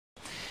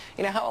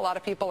You know how a lot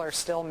of people are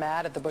still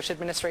mad at the Bush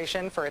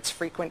administration for its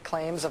frequent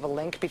claims of a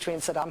link between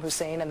Saddam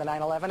Hussein and the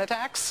 9/11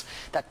 attacks?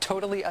 That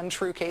totally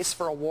untrue case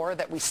for a war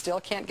that we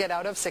still can't get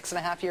out of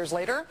 6.5 years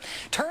later?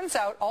 Turns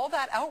out all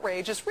that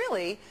outrage is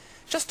really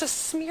just a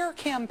smear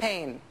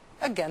campaign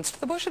against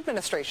the Bush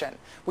administration,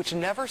 which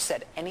never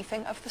said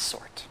anything of the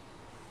sort.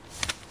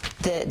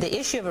 The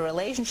issue of a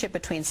relationship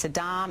between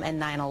Saddam and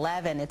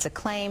 9/11, it's a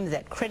claim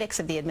that critics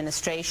of the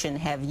administration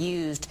have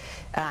used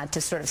to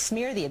sort of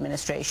smear the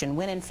administration,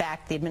 when in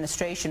fact the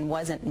administration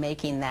wasn't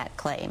making that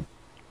claim.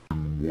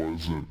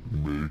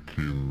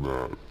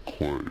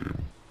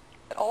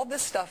 All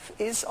this stuff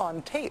is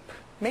on tape.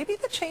 Maybe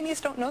the Cheneys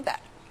don't know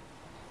that.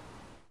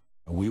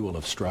 We will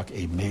have struck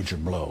a major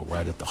blow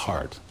right at the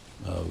heart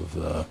of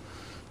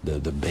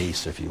the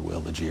base, if you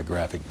will, the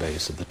geographic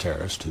base of the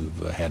terrorists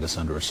who've had us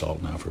under assault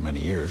now for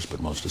many years, but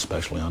most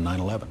especially on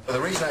 9/11.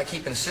 The reason I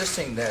keep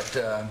insisting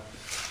that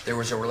there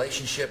was a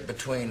relationship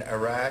between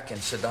Iraq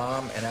and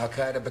Saddam and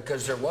al-Qaeda,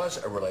 because there was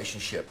a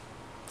relationship.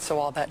 So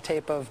all that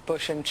tape of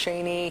Bush and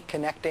Cheney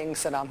connecting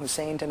Saddam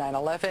Hussein to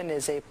 9/11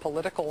 is a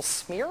political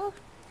smear?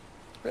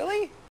 Really?